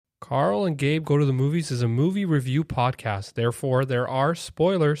Carl and Gabe Go to the Movies is a movie review podcast. Therefore, there are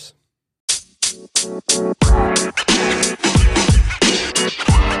spoilers.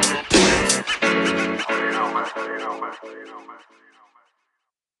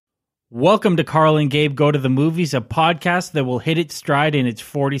 Welcome to Carl and Gabe Go to the Movies, a podcast that will hit its stride in its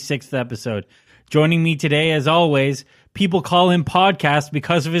 46th episode. Joining me today, as always, people call him Podcast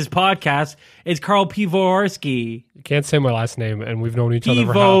because of his podcast. It's Carl Pivowarski. You can't say my last name, and we've known each other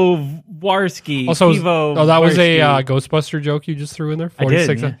for how... Pivowarski. Also, that was a Pivowarski. Ghostbuster joke you just threw in there? 46.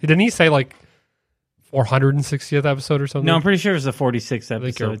 I did, yeah. Didn't he say like 460th episode or something? No, I'm pretty sure it was the 46th I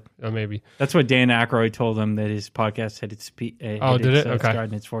think episode. maybe. That's what Dan Aykroyd told him, that his podcast had its did it? Okay. stride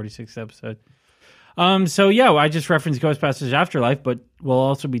in its 46th episode. So yeah, I just referenced Ghostbusters Afterlife, but we'll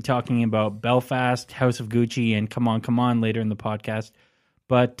also be talking about Belfast, House of Gucci, and Come On later in the podcast.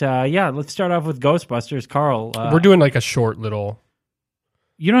 But yeah, let's start off with Ghostbusters. Carl, We're doing like a short little...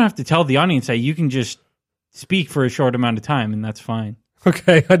 you don't have to tell the audience that. You can just speak for a short amount of time, and that's fine.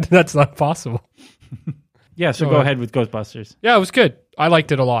 Okay, that's not possible. Yeah, so go ahead with Ghostbusters. Yeah, it was good. I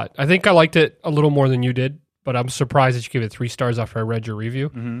liked it a lot. I think I liked it a little more than you did, but I'm surprised that you gave it 3 stars after I read your review.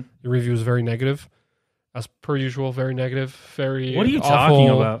 Mm-hmm. Your review was very negative. As per usual, very negative, very What are you awful, talking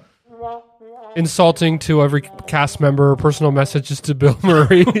about? insulting to every cast member, personal messages to Bill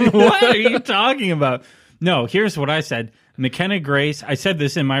Murray. What are you talking about? No, here's what I said. McKenna Grace, I said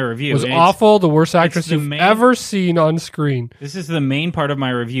this in my review. was It's awful, the worst actress the you've main- ever seen on screen. This is the main part of my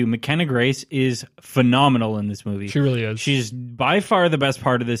review. McKenna Grace is phenomenal in this movie. She really is. She's by far the best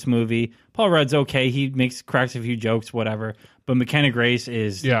part of this movie. Paul Rudd's okay. He cracks a few jokes, whatever. But McKenna Grace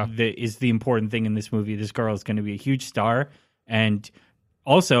is the important thing in this movie. This girl is going to be a huge star. And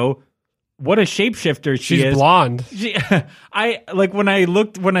also, what a shapeshifter she is. She's blonde. I like when I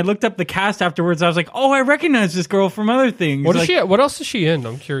looked up the cast afterwards, I was like, oh, I recognize this girl from other things. What is she? What else is she in?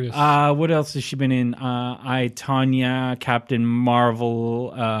 I'm curious. What else has she been in? Tanya, Captain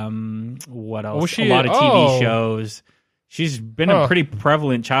Marvel. What else? Was she a lot in- of TV oh. shows. She's been a pretty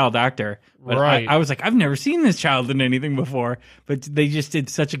prevalent child actor. But Right. I was like, I've never seen this child in anything before. But they just did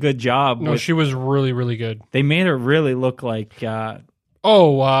such a good job. No, she was really, really good. They made her really look like. Harold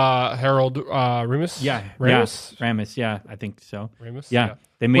Ramis? Yeah, Ramis? Yeah, Ramis. Yeah, I think so. Ramis? Yeah,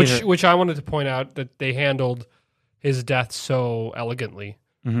 they made her. Which I wanted to point out that they handled his death so elegantly,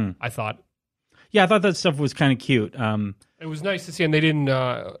 I thought. Yeah, I thought that stuff was kind of cute. It was nice to see, and they didn't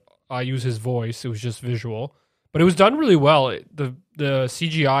use his voice. It was just visual. But it was done really well. The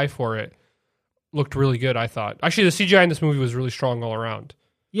CGI for it looked really good, I thought. Actually, the CGI in this movie was really strong all around.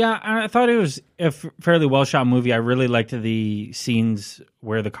 Yeah, I thought it was a fairly well-shot movie. I really liked the scenes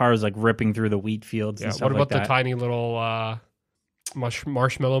where the car was like ripping through the wheat fields and stuff What about like that. the tiny little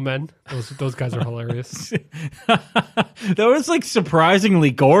marshmallow men? Those guys are hilarious. That was like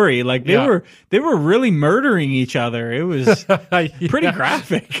surprisingly gory. Like they were really murdering each other. It was pretty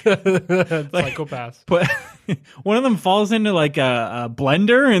graphic. Psychopaths. But one of them falls into like a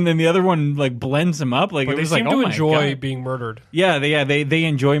blender, and then the other one like blends him up. Like But it they was seem like, to oh my enjoy God. being murdered. Yeah, they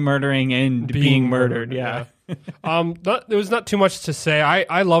enjoy murdering and being murdered. Yeah. There was not too much to say.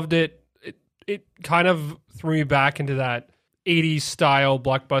 I loved it. It kind of threw me back into that 80s style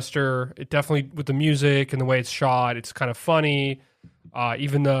blockbuster. It definitely, with the music and the way it's shot, it's kind of funny.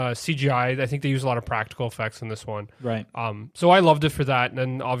 Even the CGI, I think they use a lot of practical effects in this one. Right. So I loved it for that. And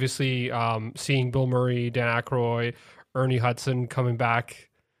then obviously seeing Bill Murray, Dan Aykroyd, Ernie Hudson coming back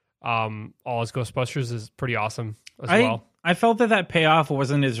all as Ghostbusters is pretty awesome as well. I felt that payoff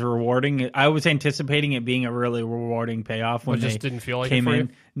wasn't as rewarding. I was anticipating it being a really rewarding payoff when It just they didn't feel like came it for in.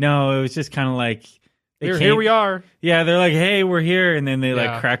 you? No, it was just kind of like Here we are. Yeah, they're like, "Hey, we're here," and then they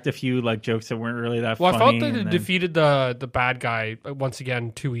Yeah. like cracked a few like jokes that weren't really that Well, I funny. felt that it and then- defeated the bad guy once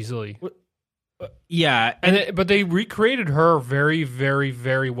again too easily. Yeah, But they recreated her very, very,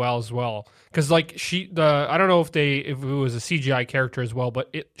 very well as well. Because like I don't know if it was a CGI character as well,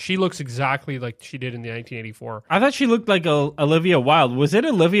 but she looks exactly like she did in the 1984. I thought she looked like Olivia Wilde. Was it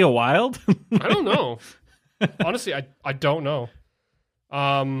Olivia Wilde? I don't know. Honestly, I don't know.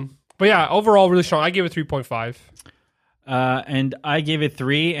 But yeah, overall really strong. I gave it 3.5. And I gave it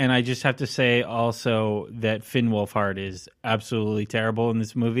 3, and I just have to say also that Finn Wolfhard is absolutely terrible in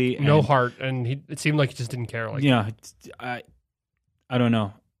this movie. No and, heart, and it seemed like he just didn't care. Like, yeah, I don't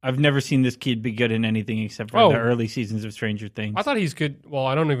know. I've never seen this kid be good in anything except for the early seasons of Stranger Things. I thought he's good. Well,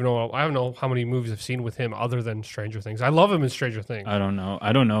 I don't even know. I don't know how many movies I've seen with him other than Stranger Things. I love him in Stranger Things. I don't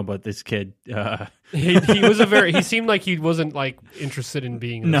know about this kid. He was he seemed like he wasn't like interested in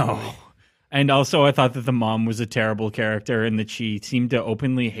being in this movie. And also, I thought that the mom was a terrible character and that she seemed to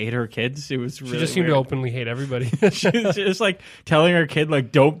openly hate her kids. It was really She just seemed to openly hate everybody. She was just like telling her kid,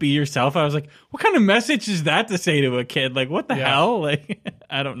 like, don't be yourself. I was like, what kind of message is that to say to a kid? Like, what the hell? Like,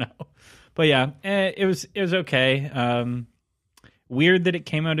 I don't know. But yeah, it was okay. Weird that it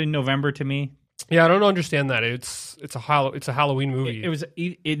came out in November to me. Yeah, I don't understand that. It's a Halloween movie. It was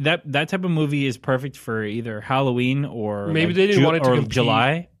that type of movie is perfect for either Halloween or maybe they didn't want it to compete.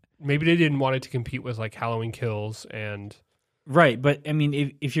 July. Maybe they didn't want it to compete with like Halloween Kills and right. But I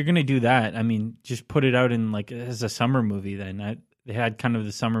mean, if you're gonna do that, I mean, just put it out in like as a summer movie. Then they had kind of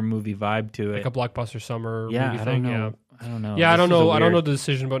the summer movie vibe to it, like a blockbuster summer movie I thing. don't know. I don't know. Yeah, I don't know. I don't know the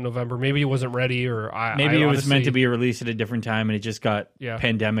decision about November. Maybe it wasn't ready, or maybe it was meant to be released at a different time, and it just got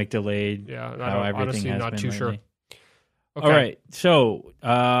pandemic delayed. Yeah, how everything honestly has not been too lately. sure. Okay. All right, so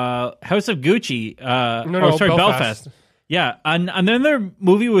House of Gucci. Belfast. Yeah, another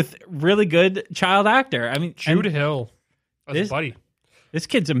movie with really good child actor. I mean, Jude Hill as Buddy. This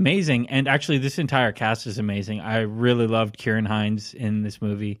kid's amazing, and actually, this entire cast is amazing. I really loved Kieran Hines in this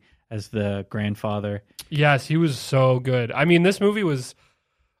movie as the grandfather. Yes, he was so good. I mean, this movie was.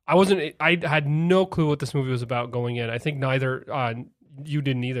 I had no clue what this movie was about going in. I think neither. You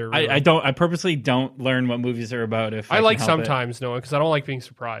didn't either. Really. I purposely don't learn what movies are about. If I like sometimes Noah, because I don't like being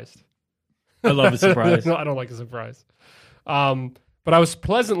surprised. I love a surprise. No, I don't like a surprise. But I was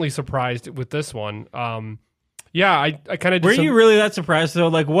pleasantly surprised with this one. Yeah, I kind of. Were you really that surprised though?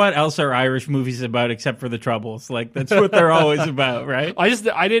 Like, what else are Irish movies about except for the Troubles? Like, that's what they're always about, right?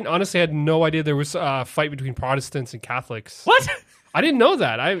 I didn't honestly had no idea there was a fight between Protestants and Catholics. What? I didn't know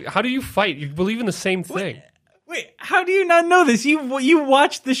that. How do you fight? You believe in the same thing. Wait, how do you not know this? You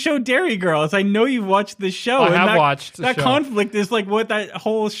watched the show Dairy Girls. I know you've watched the show. I have watched the show. That conflict is like what that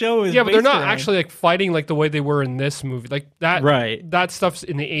whole show is. Yeah, but they're not around. actually like fighting like the way they were in this movie. Like that. Right. That stuff's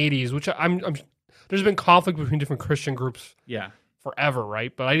in the 80s, which I'm there's been conflict between different Christian groups. Yeah. Forever,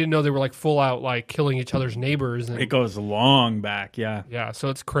 right? But I didn't know they were like full out like killing each other's neighbors. And, it goes long back. Yeah. Yeah. So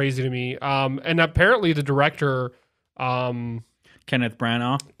it's crazy to me. And apparently the director. Kenneth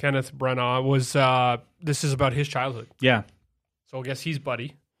Branagh was. This is about his childhood. Yeah. So I guess he's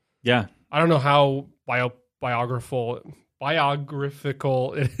Buddy. Yeah. I don't know how biographical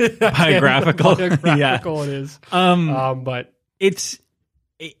biographical yeah. it is. But it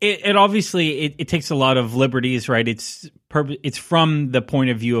obviously it takes a lot of liberties, right? It's from the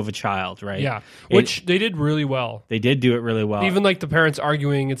point of view of a child, right? Yeah. Which they did really well. They did do it really well. Even like the parents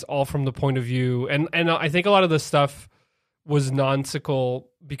arguing, it's all from the point of view, and I think a lot of the stuff was nonsensical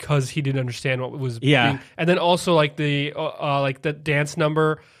because he didn't understand what was being, and then also like the dance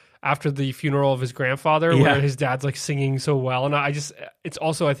number after the funeral of his grandfather where his dad's like singing so well, and it's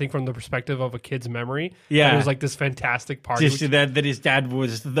also I think from the perspective of a kid's memory, it was like this fantastic party, just that his dad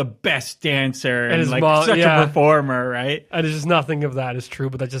was the best dancer and his like mom, such a performer, right? And it's just nothing of that is true,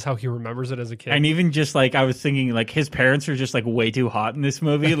 but that's just how he remembers it as a kid. And even just like I was thinking, like his parents are just like way too hot in this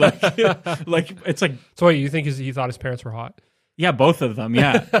movie, like like it's like. So wait, you think he thought his parents were hot? Yeah, both of them.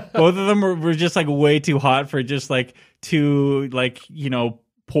 Yeah, both of them were just like way too hot for just like two like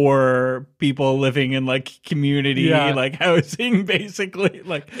poor people living in like community like housing, basically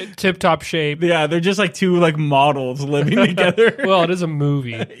like tip top shape. Yeah, they're just like two like models living together. Well, it is a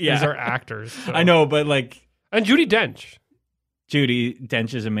movie. These are actors. So. I know, but like and Judi Dench. Judi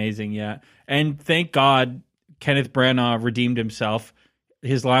Dench is amazing. Yeah, and thank God Kenneth Branagh redeemed himself.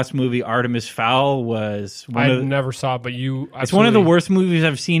 His last movie, Artemis Fowl, was never saw it, but you. Absolutely... It's one of the worst movies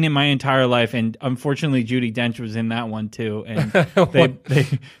I've seen in my entire life, and unfortunately, Judi Dench was in that one too. And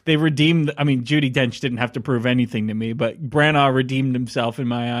they redeemed. I mean, Judi Dench didn't have to prove anything to me, but Branagh redeemed himself in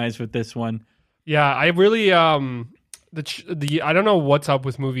my eyes with this one. Yeah, I really I don't know what's up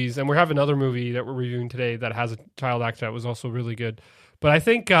with movies, and we have another movie that we're reviewing today that has a child actor that was also really good. But I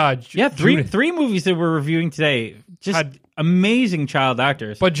think three movies that we're reviewing today just amazing child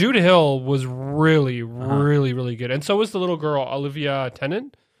actors. But Jude Hill was really, really, really good, and so was the little girl Olivia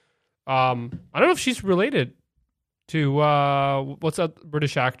Tennant. I don't know if she's related to what's that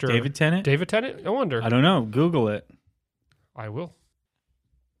British actor David Tennant. I wonder. I don't know. Google it. I will.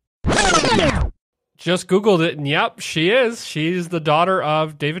 Just Googled it, and yep, she is. She's the daughter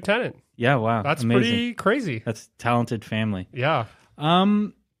of David Tennant. Yeah, wow, that's amazing. Pretty crazy. That's talented family. Yeah.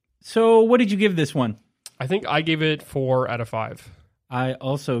 So what did you give this one? I think I gave it 4 out of 5. I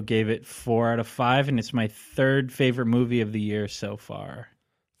also gave it 4 out of 5, and it's my third favorite movie of the year so far.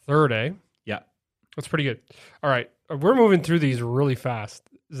 Third, eh? Yeah. That's pretty good. All right. We're moving through these really fast.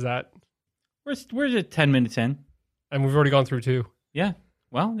 Is that? We're just 10 minutes in. And we've already gone through 2. Yeah.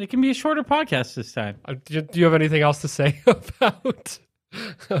 Well, it can be a shorter podcast this time. Do you have anything else to say about?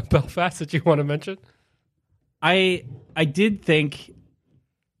 Belfast that you want to mention? I did think.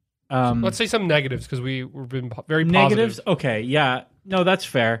 Let's say some negatives because we've been very positive. Negatives. Okay, yeah, no, that's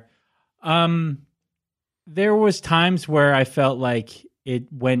fair. There was times where I felt like it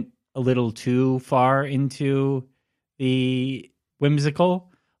went a little too far into the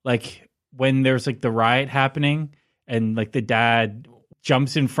whimsical, like when there's like the riot happening and like the dad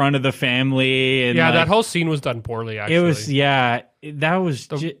jumps in front of the family, and that whole scene was done poorly. Actually, it was that was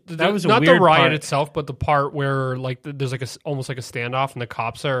a not weird the riot part. itself, but the part where like there's like almost like a standoff, and the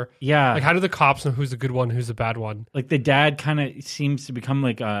cops are like how do the cops know who's the good one, who's the bad one? Like the dad kind of seems to become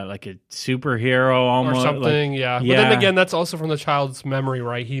like a superhero almost or something. Like, But then again, that's also from the child's memory,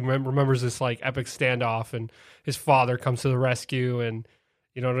 right? He remembers this like epic standoff, and his father comes to the rescue, and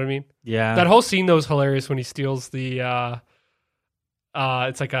you know what I mean? Yeah, that whole scene though is hilarious when he steals the.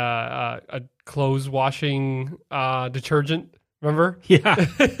 It's like a clothes washing detergent. Remember? Yeah.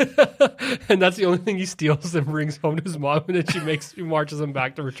 And that's the only thing he steals and brings home to his mom, and then she marches him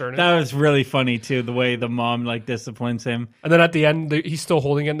back to return it. That was really funny too, the way the mom like disciplines him. And then at the end, he's still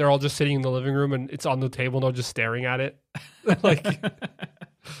holding it, and they're all just sitting in the living room, and it's on the table, and they're just staring at it. Like,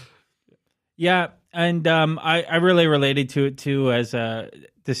 yeah, and I really related to it too as a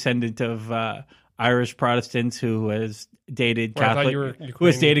descendant of Irish Protestants who has dated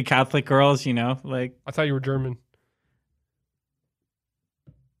Catholic girls. You know, like I thought you were German.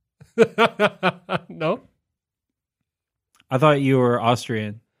 No, I thought you were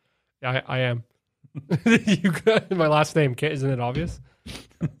Austrian. Yeah, I am. You got my last name, isn't it obvious?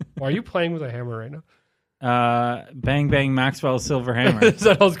 Why are you playing with a hammer right now? Bang Bang Maxwell Silver Hammer. Is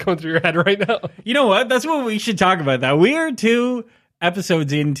that all's going through your head right now? You know what? That's what we should talk about. That we are 2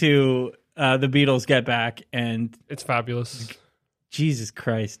 episodes into the Beatles Get Back, and it's fabulous. Jesus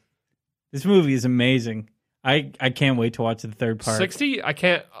Christ, this movie is amazing. I can't wait to watch the third part. 60?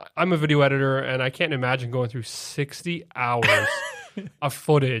 I'm a video editor, and I can't imagine going through 60 hours of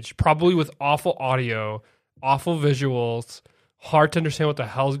footage, probably with awful audio, awful visuals, hard to understand what the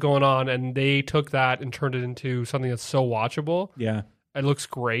hell's going on, and they took that and turned it into something that's so watchable. Yeah. It looks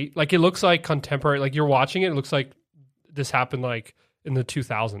great. Like, it looks like contemporary. Like, you're watching it looks like this happened, like, in the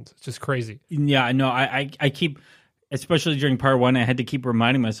 2000s. It's just crazy. Yeah, no, I keep... Especially during part 1, I had to keep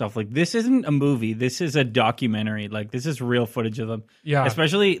reminding myself, like, this isn't a movie. This is a documentary. Like, this is real footage of them. Yeah.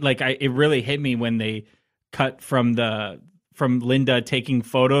 Especially, like, it really hit me when they cut from Linda taking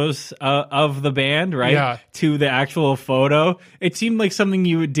photos of the band, right? Yeah. To the actual photo. It seemed like something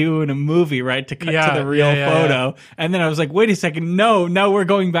you would do in a movie, right? To cut to the real photo. Yeah. And then I was like, wait a second. No, now we're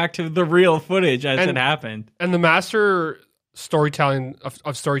going back to the real footage as it happened. And the master storytelling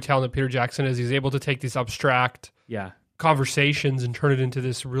of storytelling that Peter Jackson is, he's able to take these abstract conversations and turn it into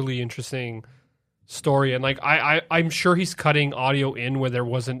this really interesting story. And like I'm sure he's cutting audio in where there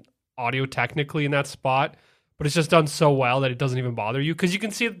wasn't audio technically in that spot, but it's just done so well that it doesn't even bother you, because you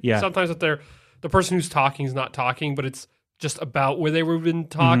can see sometimes that the person who's talking is not talking, but it's just about where they were been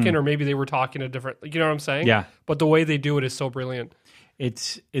talking, or maybe they were talking a different, you know what I'm saying? Yeah. But the way they do it is so brilliant.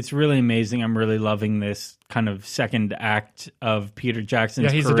 It's really amazing. I'm really loving this kind of second act of Peter Jackson's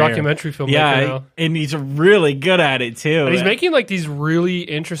career. He's a documentary filmmaker now. And he's really good at it too. And he's making like these really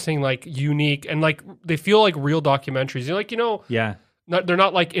interesting, like unique, and like they feel like real documentaries. You're like, they're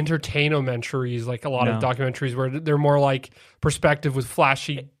not like entertainmentaries like a lot of documentaries where they're more like perspective with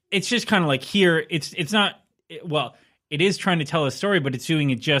flashy. It's just kind of like here. It's not well. It is trying to tell a story, but it's doing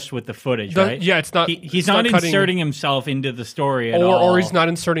it just with the footage, right? Yeah, it's not. He's not inserting himself into the story at all, or he's not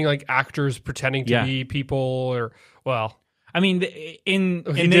inserting like actors pretending to be people, or I mean,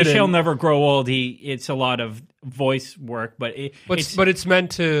 They Shall Never Grow Old. It's a lot of voice work, but it's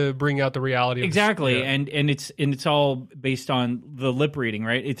meant to bring out the reality. Exactly, and it's all based on the lip reading,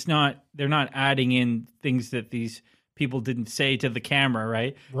 right? It's not. They're not adding in things that these people didn't say to the camera,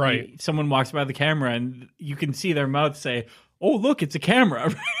 right? Right. Someone walks by the camera and you can see their mouth say, "Oh, look, it's a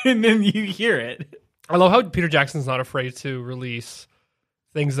camera," and then you hear it. I love how Peter Jackson's not afraid to release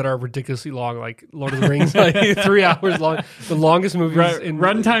things that are ridiculously long, like Lord of the Rings, like 3 hours long. The longest movies in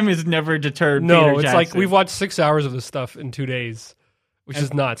runtime is never deterred. No, Peter it's Jackson. like we've watched 6 hours of this stuff in 2 days, which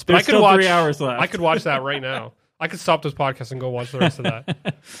is nuts. But I could watch 3 hours left. I could watch that right now. I could stop this podcast and go watch the rest of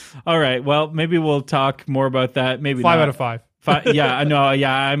that. All right. Well, maybe we'll talk more about that. Maybe 5 out of 5. Yeah, I know.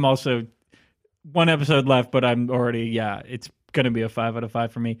 Yeah, I'm also 1 episode left, but I'm already. Yeah, it's going to be a 5 out of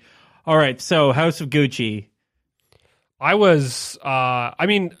 5 for me. All right. So, House of Gucci. I was. I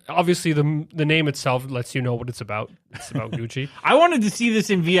mean, obviously the name itself lets you know what it's about. It's about Gucci. I wanted to see this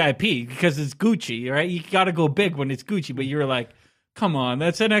in VIP because it's Gucci, right? You got to go big when it's Gucci, but you were like, Come on,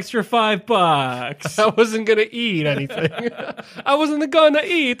 that's an extra $5. I wasn't gonna eat anything. I wasn't gonna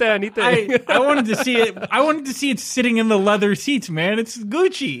eat anything. I wanted to see it. I wanted to see it sitting in the leather seats, man. It's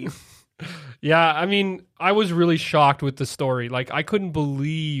Gucci. Yeah, I mean, I was really shocked with the story. Like, I couldn't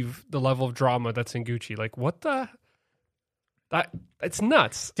believe the level of drama that's in Gucci. Like, what the? It's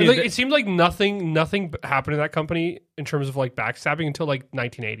nuts. Dude, like, it seemed like nothing happened in that company in terms of like backstabbing until like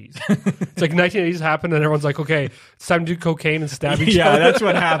 1980s. It's like 1980s happened, and everyone's like, okay, it's time to do cocaine and stab each other. Yeah, that's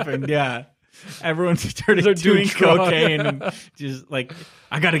what happened. Yeah, everyone started doing cocaine and just like,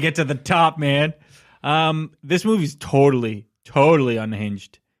 I got to get to the top, man. This movie's totally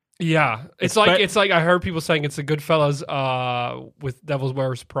unhinged. Yeah, it's like I heard people saying it's a Goodfellas with Devil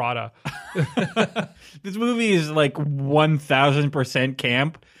Wears Prada. This movie is like 1000%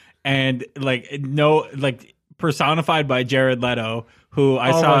 camp, and like personified by Jared Leto, who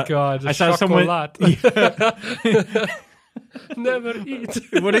I saw. Oh my god! I saw someone. Never eat.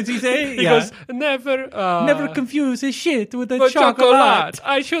 What did he say? He goes, never confuse his shit with a chocolate.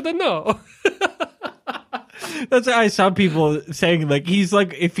 I should know. That's what I saw people saying, like, he's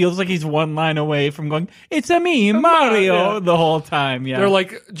like, it feels like he's one line away from going, it's a me, Mario, the whole time. Yeah. They're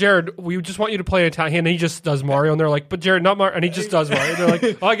like, Jared, we just want you to play Italian. And he just does Mario. And they're like, but Jared, not Mario. And he just does Mario. They're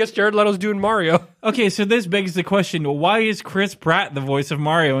like, oh, I guess Jared Leto's doing Mario. Okay, so this begs the question, why is Chris Pratt the voice of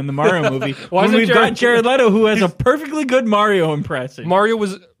Mario in the Mario movie? Why when we've got Jared Leto, who has a perfectly good Mario impression. Mario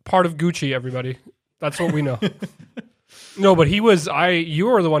was part of Gucci, everybody. That's what we know. No, but he was. You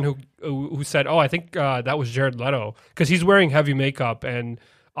were the one who said, "Oh, I think that was Jared Leto," because he's wearing heavy makeup, and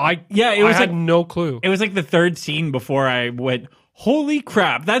I had no clue. It was like the third scene before I went, "Holy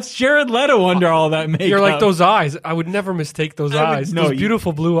crap, that's Jared Leto under all that makeup." You're like, those eyes. I would never mistake those eyes. Those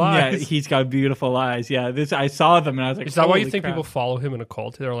beautiful blue eyes. Yeah, he's got beautiful eyes. Yeah, I saw them and I was like, is that why you think people follow him in a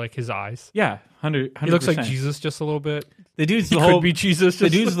cult? They're like his eyes. Yeah, 100%. He looks like Jesus just a little bit. The dude's could be Jesus. The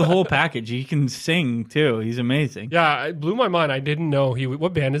dude's the whole package. He can sing too. He's amazing. Yeah, it blew my mind. I didn't know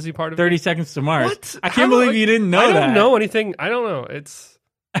what band is he part of? 30 Seconds to Mars. What? I can't believe you didn't know that. I don't know anything. I don't know.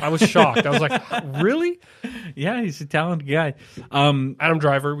 I was shocked. I was like, really? Yeah, he's a talented guy. Adam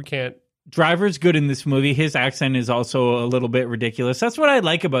Driver, we can't. Driver's good in this movie. His accent is also a little bit ridiculous. That's what I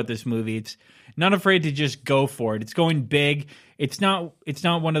like about this movie. It's not afraid to just go for it. It's going big. It's not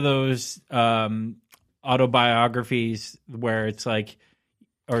one of those autobiographies where it's like,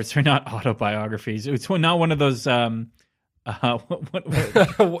 or it's not autobiographies. It's not one of those. Because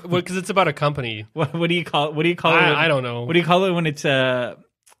it's about a company. What do you call it? What do you call it? I don't know. What do you call it when it's a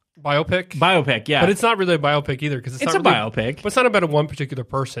biopic? Biopic, yeah. But it's not really a biopic either because it's a biopic. But it's not about one particular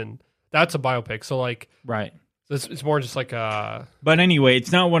person. That's a biopic. So like, right. It's more just like a. But anyway,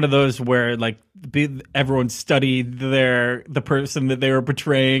 it's not one of those where like everyone studied the person that they were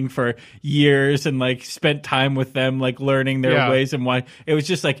portraying for years and like spent time with them, like learning their ways and why. It was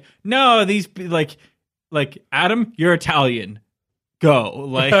just like, no, these like Adam, you're Italian. Go.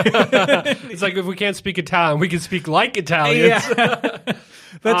 Like it's like if we can't speak Italian, we can speak like Italians. Yeah.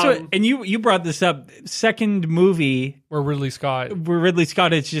 That's what. And you brought this up. Second movie where Ridley Scott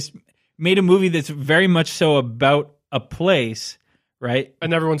has just made a movie that's very much so about a place, right?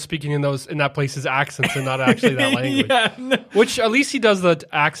 And everyone's speaking in that place's accents and not actually that language. Yeah, no. Which at least he does the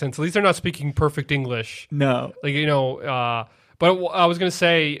accents. At least they're not speaking perfect English. No, like But I was gonna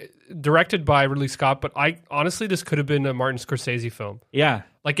say, directed by Ridley Scott, but honestly this could have been a Martin Scorsese film. Yeah,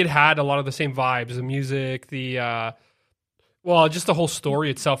 like it had a lot of the same vibes, the music, just the whole story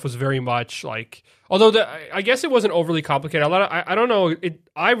itself was very much like. Although I guess it wasn't overly complicated. I don't know.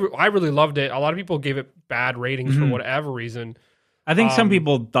 I really loved it. A lot of people gave it bad ratings for whatever reason. I think some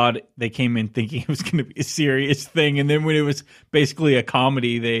people thought they came in thinking it was going to be a serious thing, and then when it was basically a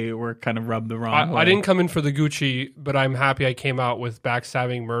comedy, they were kind of rubbed the wrong way. I didn't come in for the Gucci, but I'm happy I came out with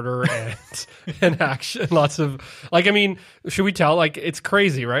backstabbing, murder, and action. Lots of should we tell? Like it's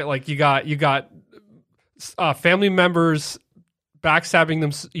crazy, right? Like you got family members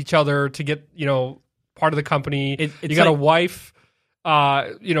backstabbing each other to get part of the company. You got a wife,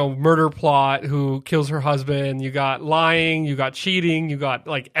 murder plot who kills her husband. You got lying. You got cheating. You got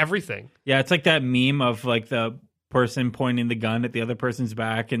like everything. Yeah, it's like that meme of like the person pointing the gun at the other person's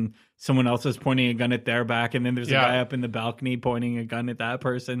back, and someone else is pointing a gun at their back, and then there's a guy up in the balcony pointing a gun at that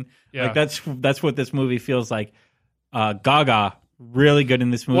person. Yeah, like that's what this movie feels like. Gaga. Really good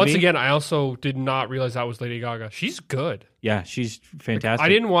in this movie. Once again, I also did not realize that was Lady Gaga. She's good. Yeah, she's fantastic. I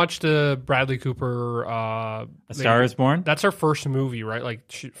didn't watch the Bradley Cooper. A Star Is Born. That's her first movie, right?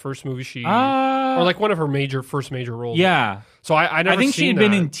 Like first movie or like one of her first major roles. Yeah. So I never. I think she'd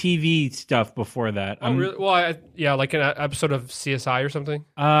been in TV stuff before that. Oh, really? Well, like an episode of CSI or something.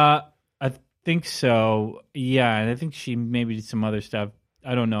 think so. Yeah, and I think she maybe did some other stuff.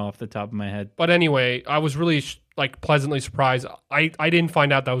 I don't know off the top of my head. But anyway, I was really pleasantly surprised. I didn't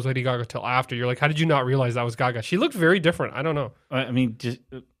find out that was Lady Gaga till after. You're like, how did you not realize that was Gaga? She looked very different. I don't know. I mean, just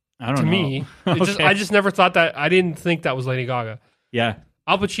I don't know. To me, Okay. I just never thought that. I didn't think that was Lady Gaga. Yeah.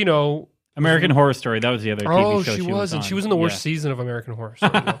 Al Pacino. American Horror Story. That was the other TV show she was, and she was in the worst season of American Horror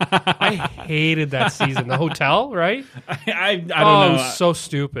Story. I hated that season. The hotel, right? I don't know. It know. was so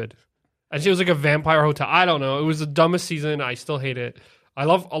stupid. And she was like a vampire hotel. I don't know. It was the dumbest season. I still hate it. I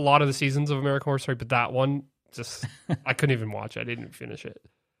love a lot of the seasons of American Horror Story, but that one, just I couldn't even watch it. I didn't finish it.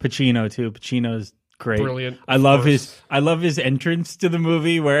 Pacino too. Pacino's great. Brilliant. I love his entrance to the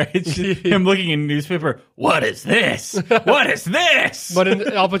movie where it's just him looking in a newspaper. What is this? What is this? But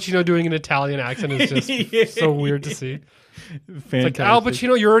Al Pacino doing an Italian accent is just so weird to see. Fantastic. It's like, Al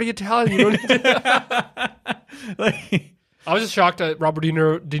Pacino, you're already Italian. You don't need to... I was just shocked that Robert De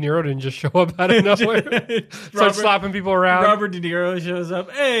Niro didn't just show up out of nowhere. Start slapping people around. Robert De Niro shows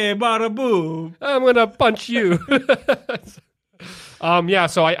up. Hey, bada boom. I'm going to punch you. Yeah,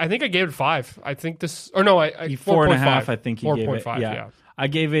 so I think I gave it 5. I think this, or no, 4.5. I think you gave it. 4.5, yeah. I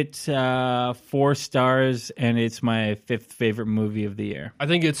gave it 4 stars, and it's my 5th favorite movie of the year. I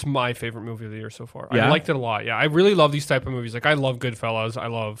think it's my favorite movie of the year so far. Yeah? I liked it a lot. Yeah, I really love these type of movies. Like, I love Goodfellas. I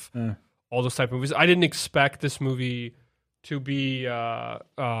love all those type of movies. I didn't expect this movie to be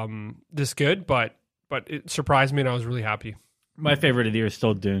this good, but it surprised me, and I was really happy. My favorite of the year is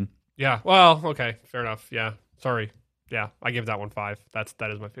still Dune. Yeah. Well, okay, fair enough. Yeah. Sorry. Yeah, I gave that one 5.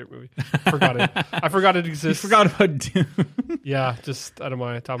 That is my favorite movie. I forgot it exists. You forgot about Dune. Yeah, just out of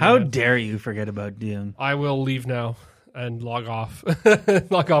my top of How my head. dare you forget about Dune? I will leave now and log off.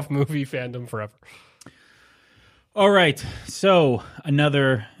 Log off movie fandom forever. All right. So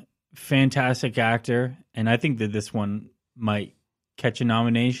another fantastic actor, and I think that this one might catch a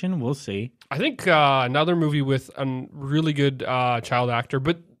nomination. We'll see. I think another movie with a really good child actor,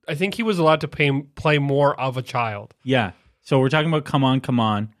 but I think he was allowed to play more of a child. Yeah. So we're talking about Come On, Come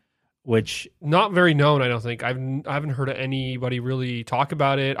On, which... Not very known, I don't think. I haven't heard of anybody really talk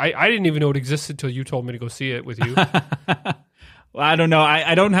about it. I didn't even know it existed until you told me to go see it with you. Well, I don't know.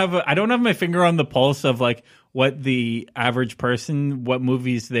 I don't have my finger on the pulse of like what the average person, what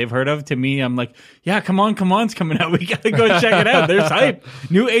movies they've heard of. To me, I'm like, yeah, Come On, Come On's coming out. We got to go check it out. There's hype.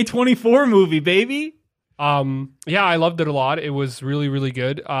 New A24 movie, baby. Yeah, I loved it a lot. It was really, really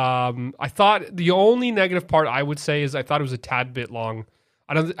good. I thought the only negative part I would say is I thought it was a tad bit long.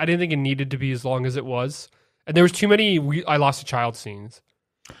 I didn't think it needed to be as long as it was. And there was too many I lost a child scenes.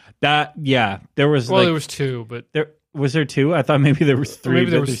 There was there was 2, but was there 2? I thought maybe there was 3.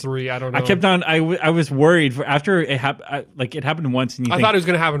 Maybe there was 3. I don't know. I kept on. I was worried after it happened. It happened once, and I thought it was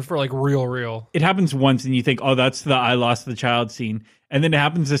going to happen for like real. It happens once, and you think, oh, that's the I lost the child scene, and then it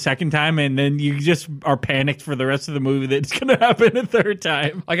happens the second time, and then you just are panicked for the rest of the movie that it's going to happen a third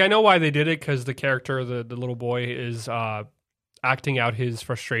time. Like I know why they did it because the character, the little boy, is acting out his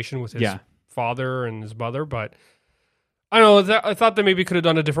frustration with his father and his mother, but. I don't know. I thought they maybe could have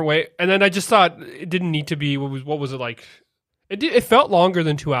done it a different way, and then I just thought it didn't need to be. What was it like? It felt longer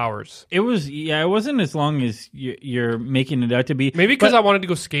than 2 hours. It was. It wasn't as long as you're making it out to be. Maybe because I wanted to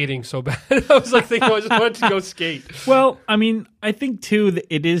go skating so bad. I was like thinking I just wanted to go skate. Well, I mean, I think too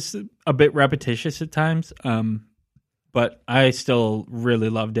that it is a bit repetitious at times, but I still really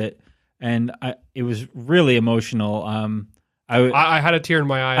loved it, and it was really emotional. I had a tear in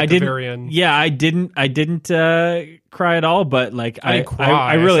my eye at the very end. Yeah, I didn't cry at all, but like I didn't cry.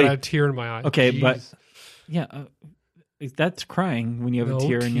 I really had a tear in my eye. Okay, Jeez. but yeah, that's crying when you have a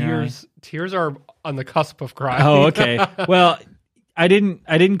tear in your eye. Tears are on the cusp of crying. Oh, okay. Well, I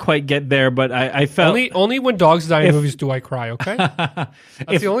didn't quite get there, but I felt only when dogs die in movies do I cry. Okay,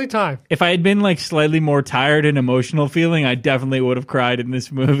 that's the only time. If I had been like slightly more tired and emotional feeling, I definitely would have cried in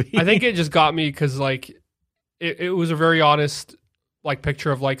this movie. I think it just got me because like. It was a very honest like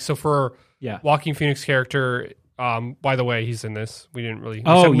picture of like for Joaquin Phoenix character. By the way, he's in this. We didn't really.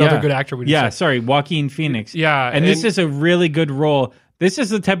 Another good actor. Joaquin Phoenix. Yeah, and this is a really good role. This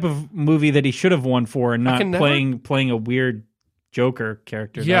is the type of movie that he should have won for, and not playing a weird Joker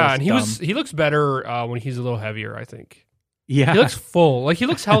character. Yeah, and he looks better when he's a little heavier. I think. Yeah, he looks full. Like he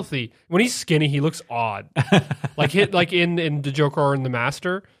looks healthy. When he's skinny, he looks odd. like in the Joker or in The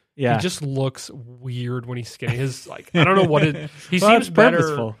Master. Yeah. He just looks weird when he's skinny. His I don't know what it. He seems better.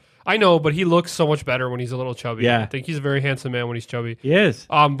 Purposeful. I know, but he looks so much better when he's a little chubby. Yeah. I think he's a very handsome man when he's chubby. He is.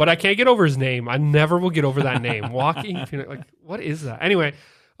 But I can't get over his name. I never will get over that name. Joaquin Phoenix. Like, what is that? Anyway,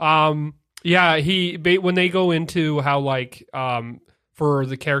 when they go into how for for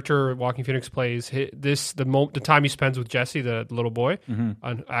the character Joaquin Phoenix plays, the time he spends with Jesse, the little boy,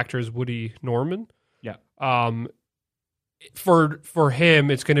 actor is Woody Norman. Yeah. For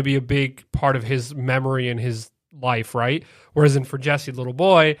him, it's going to be a big part of his memory and his life, right? Whereas for Jesse, the little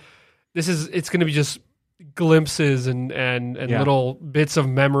boy, it's going to be just glimpses and little bits of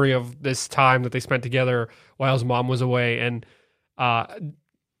memory of this time that they spent together while his mom was away. And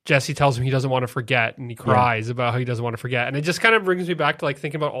Jesse tells him he doesn't want to forget, and he cries about how he doesn't want to forget. And it just kind of brings me back to like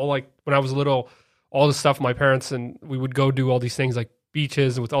thinking about all like when I was little, all the stuff with my parents, and we would go do all these things like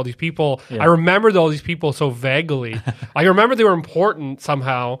beaches with all these people. I remembered all these people so vaguely. I remember they were important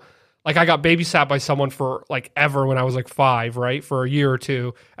somehow. Like I got babysat by someone for like ever when I was like 5, right? For a year or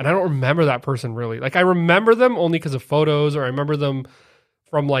two. And I don't remember that person really. Like I remember them only because of photos, or I remember them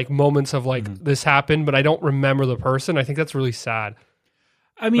from like moments of like this happened, but I don't remember the person. I think that's really sad.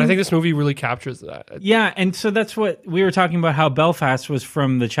 I mean, I think this movie really captures that. Yeah, and so that's what we were talking about, how Belfast was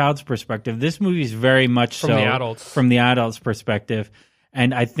from the child's perspective. This movie is very much from the adult's perspective.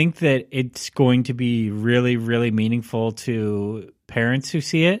 And I think that it's going to be really, really meaningful to parents who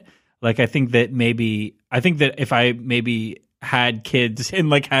see it. Like, I think that if I maybe had kids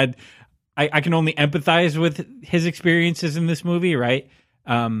and like I can only empathize with his experiences in this movie, right?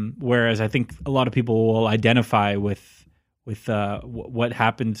 Whereas I think a lot of people will identify with what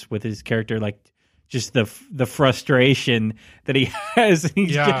happens with his character, like just the frustration that he has.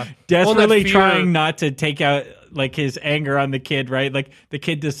 He's desperately trying not to take out like his anger on the kid, right? Like the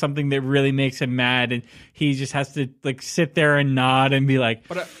kid does something that really makes him mad, and he just has to like sit there and nod and be like.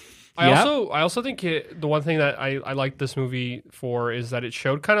 But I also think the one thing that I liked this movie for is that it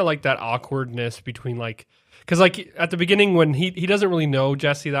showed kind of like that awkwardness between like, because like at the beginning when he doesn't really know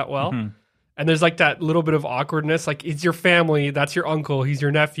Jesse that well. Mm-hmm. And there's like that little bit of awkwardness. Like, it's your family. That's your uncle. He's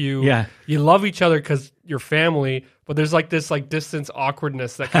your nephew. Yeah. You love each other because you're family. But there's like this like distance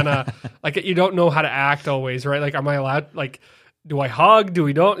awkwardness that kind of like you don't know how to act always, right? Like, am I allowed? Like, do I hug? Do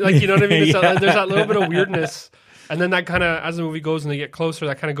we don't? Like, you know what I mean? There's that little bit of weirdness. And then that kind of, as the movie goes and they get closer,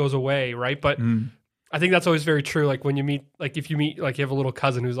 that kind of goes away, right? But I think that's always very true. Like when you meet, like if you meet, like you have a little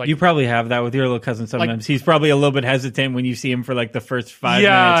cousin who's like, you probably have that with your little cousin sometimes. Like, he's probably a little bit hesitant when you see him for like the first 5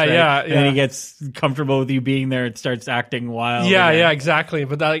 minutes, right? And then he gets comfortable with you being there and starts acting wild. Yeah, exactly.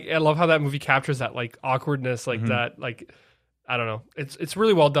 But that, like, I love how that movie captures that like awkwardness, like that, like I don't know. It's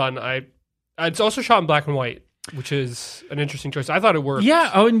really well done. It's also shot in black and white, which is an interesting choice. I thought it worked.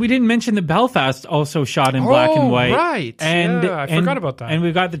 Yeah. Oh, and we didn't mention the Belfast also shot in black and white. Right. And I forgot about that. And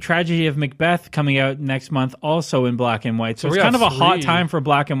we've got The Tragedy of Macbeth coming out next month, also in black and white. So it's kind of a hot time for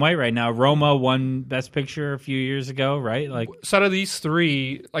black and white right now. Roma won Best Picture a few years ago, right? Like, so out of these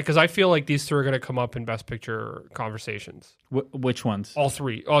three, like, because I feel like these three are going to come up in Best Picture conversations. Which ones? All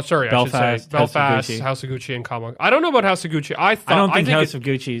three. Oh, sorry, Belfast, I should say Belfast, House of Gucci, and Kama. I don't know about House of Gucci. I don't think House of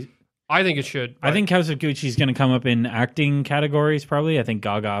Gucci. I think it should. I think House of Gucci is going to come up in acting categories, probably. I think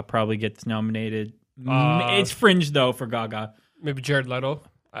Gaga probably gets nominated. It's fringe, though, for Gaga. Maybe Jared Leto.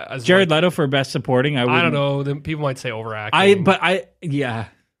 Leto for Best Supporting. I don't know. Then people might say overacting. But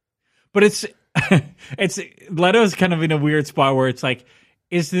it's Leto's kind of in a weird spot where it's like,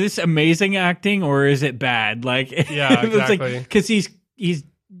 is this amazing acting or is it bad? Like, yeah, exactly. Because he's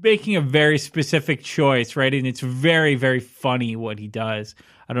making a very specific choice, right? And it's very, very funny what he does.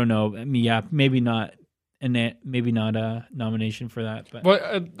 I don't know. I mean, yeah, maybe not a nomination for that.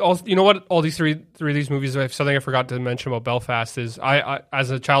 But also, you know what? All these three of these movies. Something I forgot to mention about Belfast is I as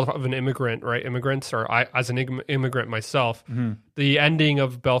a child of an immigrant, right? Immigrants, or I as an immigrant myself. Mm-hmm. The ending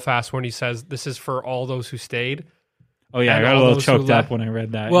of Belfast when he says, "This is for all those who stayed." Oh yeah, I got a little choked up when I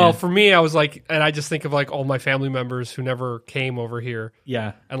read that. Well, for me, I was like, and I just think of like all my family members who never came over here.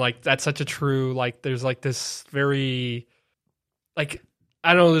 Yeah, and like that's such a true, like there's like this very, like,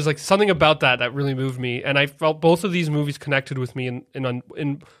 I don't know, there's like something about that really moved me, and I felt both of these movies connected with me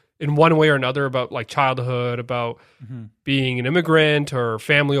in one way or another about like childhood, about being an immigrant or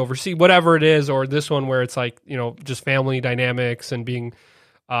family overseas, whatever it is, or this one where it's like, you know, just family dynamics and being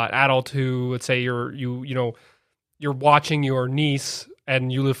adult who, let's say you're watching your niece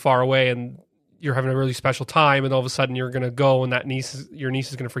and you live far away and you're having a really special time, and all of a sudden you're going to go and your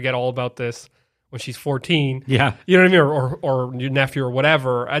niece is going to forget all about this when she's 14. Yeah. You know what I mean? Or your nephew or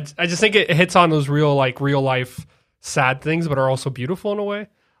whatever. I just think it hits on those real life sad things, but are also beautiful in a way.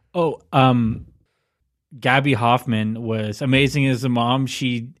 Oh, Gabby Hoffman was amazing as a mom.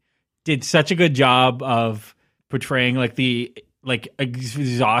 She did such a good job of portraying like the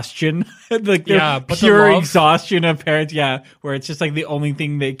exhaustion, like pure exhaustion of parents. Yeah, where it's just like the only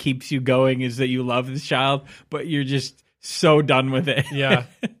thing that keeps you going is that you love this child, but you're just so done with it. Yeah.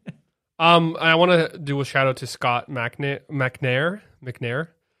 I want to do a shout out to Scott McNair, McNair.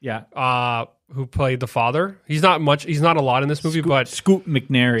 Yeah. Who played the father. He's not a lot in this movie, but Scoot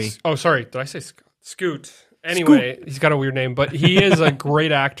McNairy. Oh, sorry. Did I say Scoot? Anyway, He's got a weird name, but he is a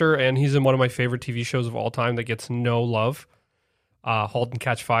great actor, and he's in one of my favorite TV shows of all time that gets no love, Halt and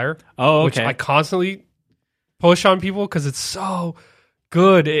Catch Fire. Oh, okay. Which I constantly push on people because it's so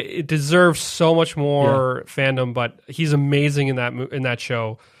good. It deserves so much more fandom, but he's amazing in that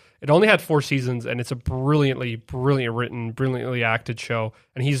show. It only had 4 seasons, and it's a brilliantly written, brilliantly acted show,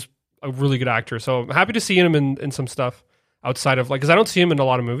 and he's a really good actor. So I'm happy to see him in some stuff outside of, because I don't see him in a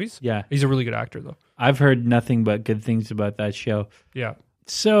lot of movies. Yeah. He's a really good actor, though. I've heard nothing but good things about that show. Yeah.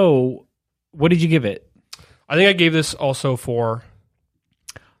 So, what did you give it? I think I gave this also 4.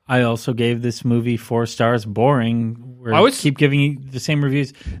 I also gave this movie 4 stars. Boring. I would keep giving you the same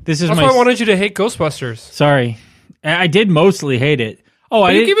reviews. That's why I wanted you to hate Ghostbusters. Sorry. I did mostly hate it. Oh,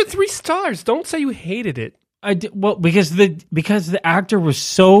 I give it 3 stars. Don't say you hated it. I did, well, because the actor was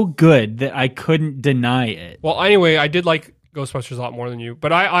so good that I couldn't deny it. Well, anyway, I did like Ghostbusters a lot more than you,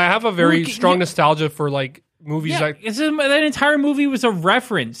 but I have a very strong nostalgia for like movies. Yeah, that entire movie was a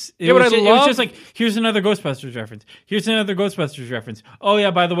reference. It was just like, here's another Ghostbusters reference. Here's another Ghostbusters reference. Oh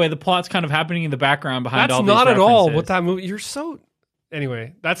yeah, by the way, the plot's kind of happening in the background behind all these references. That's not at all what that movie.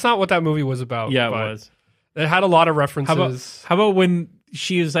 Anyway, that's not what that movie was about. Yeah, it was. It had a lot of references. How about when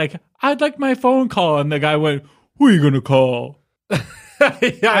she was like, I'd like my phone call, and the guy went, who are you going to call?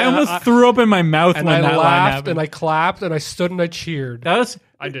 I almost threw up in my mouth when that line happened. And I clapped, and I stood and I cheered.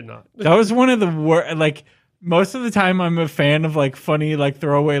 I did not. That was one of the worst. Like, most of the time, I'm a fan of like funny like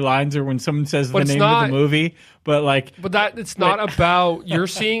throwaway lines or when someone says the name of the movie. But it's not about you're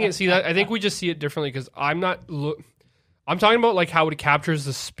seeing it. See that I think we just see it differently because I'm talking about like how it captures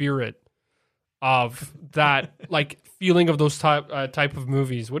the spirit of that like feeling of those type of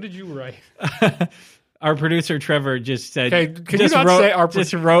movies. What did you write? Our producer Trevor just said. Okay,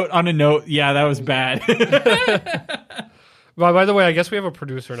 just wrote on a note. Yeah, that was bad. By the way, I guess we have a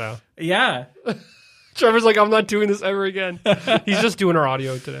producer now. Yeah. Trevor's like, I'm not doing this ever again. He's just doing our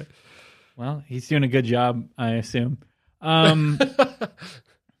audio today. Well, he's doing a good job, I assume. Are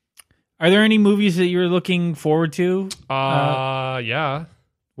there any movies that you're looking forward to? Yeah.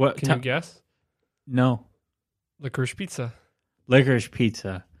 What? Can you guess? No. Licorice Pizza. Licorice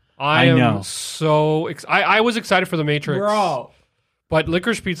Pizza. I am so excited. I was excited for The Matrix. Bro. But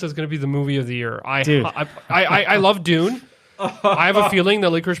Licorice Pizza is going to be the movie of the year. I love Dune. I have a feeling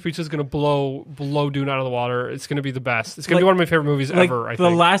that Licorice Pizza is going to blow Dune out of the water. It's going to be the best. It's going to be one of my favorite movies ever, I think.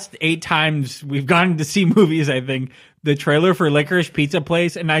 The last 8 times we've gone to see movies, I think, the trailer for Licorice Pizza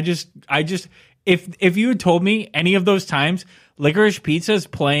plays, and I just if you had told me any of those times Licorice Pizza is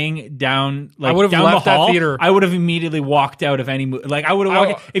playing down like I would have down left the hall, that theater. I would have immediately walked out of any movie. Like I would have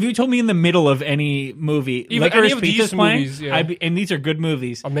walked if you told me in the middle of any movie Licorice Pizza is playing, movies, yeah. And these are good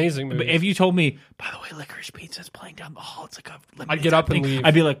movies, amazing movies. But if you told me, by the way, Licorice Pizza is playing down the hall, it's like I'd get up and leave.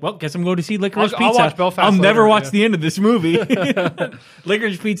 I'd be like, well, guess I'm going to see Licorice Pizza. I'll watch Belfast. I'll never watch the end of this movie.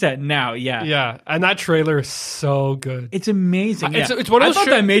 Licorice Pizza now, yeah, and that trailer is so good. It's amazing. It's one of those. I thought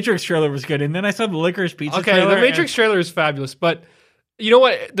that Matrix trailer was good, and then I saw the Licorice Pizza. Okay, the Matrix trailer is fabulous, but. You know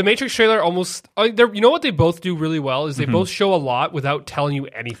what? The Matrix trailer almost... you know what they both do really well is they both show a lot without telling you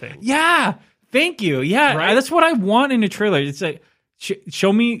anything. Yeah. Thank you. Yeah. Right? That's what I want in a trailer. It's like,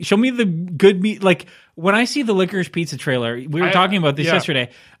 show me the good meat. Like, when I see the Licorice Pizza trailer, we were talking about this yesterday.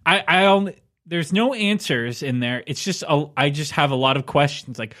 There's no answers in there. It's just I just have a lot of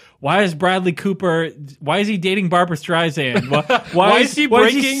questions. Like, why is Bradley Cooper? Why is he dating Barbara Streisand? Why is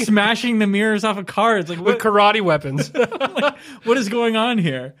he smashing the mirrors off of cars? Like with karate weapons? Like, what is going on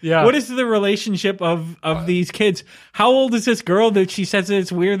here? Yeah. What is the relationship of these kids? How old is this girl that she says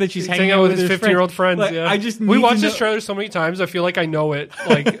it's weird that she's hanging out with his 15-year-old friends? Like, yeah. We watched this trailer so many times. I feel like I know it,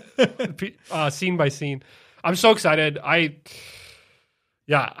 like scene by scene. I'm so excited.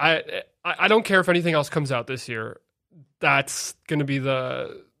 I don't care if anything else comes out this year. That's going to be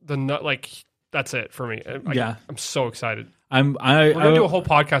that's it for me. I'm so excited. We're going to do a whole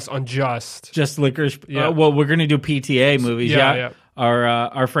podcast on just Licorice. Yeah. Well, we're going to do PTA movies. Yeah.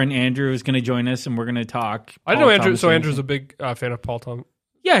 Our friend Andrew is going to join us, and we're going to talk. I know Andrew. So Andrew's a big fan of Paul Thomas.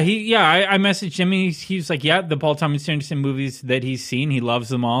 Yeah, I messaged him. He's like, the Paul Thomas Anderson movies that he's seen, he loves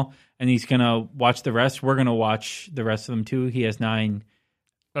them all, and he's going to watch the rest. We're going to watch the rest of them too. He has 9.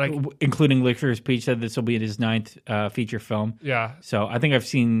 Including Licorice Pizza, this will be his 9th feature film. Yeah. So I think I've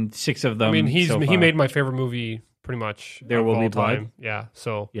seen 6 of them. I mean, he made my favorite movie pretty much. There Will Be Blood. Time. Yeah.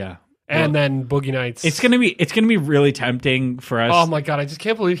 So yeah, And then Boogie Nights. It's gonna be really tempting for us. Oh my god, I just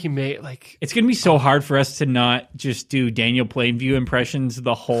can't believe he made It's gonna be so hard for us to not just do Daniel Plainview impressions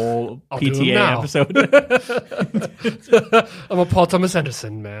the whole PTA episode. I'm a Paul Thomas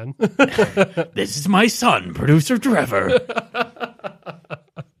Anderson man. This is my son, producer Trevor.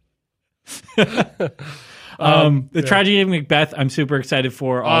 The Tragedy of Macbeth, I'm super excited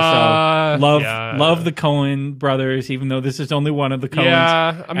for. Also, love the Coen brothers, even though this is only one of the Coens.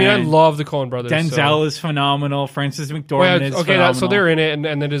 Yeah, I mean, I love the Coen brothers. Denzel is phenomenal. Frances McDormand is phenomenal. So they're in it,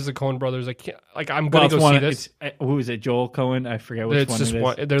 and it is the Coen brothers. I can't. I'm gonna go see this. Who is it? Joel Coen? I forget which one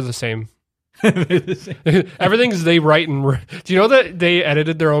it is. They're the same. Everything's they write and do you know that they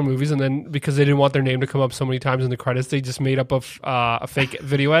edited their own movies, and then because they didn't want their name to come up so many times in the credits, they just made up a fake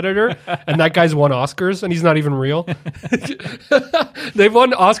video editor, and that guy's won Oscars, and he's not even real. They've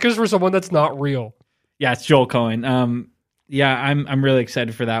won Oscars for someone that's not real. Yeah, it's Joel Coen. I'm really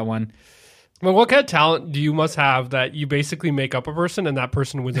excited for that one. Well, what kind of talent do you must have that you basically make up a person and that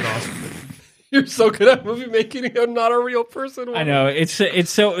person wins an Oscar? You're so good at movie making. You're not a real person. I know it's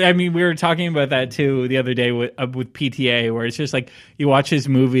so. I mean, we were talking about that too the other day with PTA, where it's just like you watch his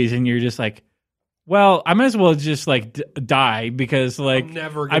movies and you're just like, well, I might as well just like die because like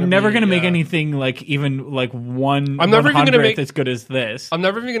I'm never gonna make anything like even like one. I'm never even gonna make as good as this. I'm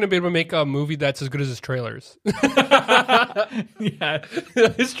never even gonna be able to make a movie that's as good as his trailers. Yeah,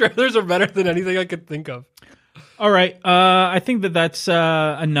 his trailers are better than anything I could think of. All right. I think that's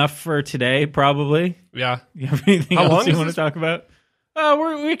enough for today, probably. Yeah. You have anything else you want to talk about?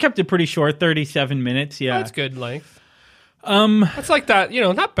 We kept it pretty short, 37 minutes. Yeah. That's good length. That's like that,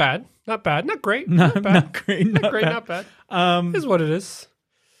 not bad. Not bad. Not great. Not great. Not great. Not bad. It is what it is.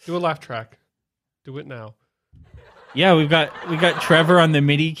 Do a laugh track. Do it now. Yeah, we got Trevor on the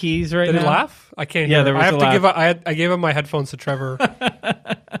MIDI keys right now. Did he laugh? I can't hear. There was I gave him my headphones to Trevor.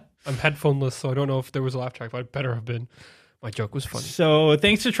 I'm headphoneless, so I don't know if there was a laugh track, but I better have been. My joke was funny. So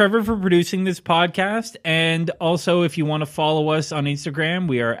thanks to Trevor for producing this podcast. And also, if you want to follow us on Instagram,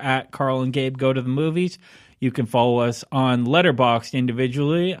 we are at Carl and Gabe Go to the Movies. You can follow us on Letterboxd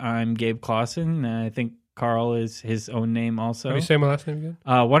individually. I'm Gabe Clausen. I think Carl is his own name also. Can you say my last name again?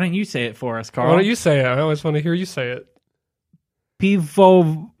 Why don't you say it for us, Carl? Why don't you say it? I always want to hear you say it.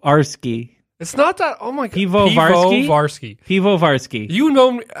 Pivovarsky. It's not that. Oh my god. Pivovarsky. Pivovarsky. You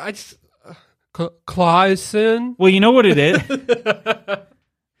know, I just Clausen. Well, you know what it is.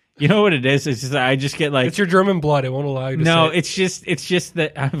 You know what it is. It's just I just get like it's your German blood. It won't allow you to. No, say it. it's just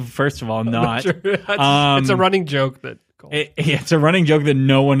that. First of all, not. Sure. It's a running joke that. It's a running joke that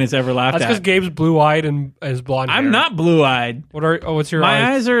no one has ever laughed at. That's because Gabe's blue-eyed and has blonde hair. I'm not blue-eyed. What's your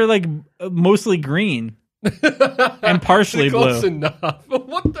My eyes are like mostly green. And partially close blue. Enough.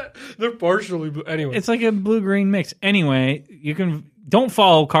 What they're partially blue. Anyway, it's like a blue-green mix. Anyway, you can don't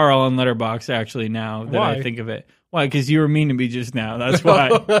follow Carl on Letterboxd. Actually, now that I think of it, why? Because you were mean to me just now. That's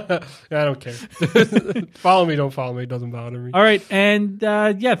why. I don't care. Follow me, don't follow me. It doesn't bother me. All right, and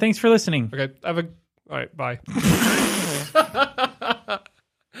thanks for listening. Okay, all right, bye. I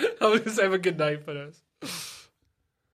was gonna say have a good night, but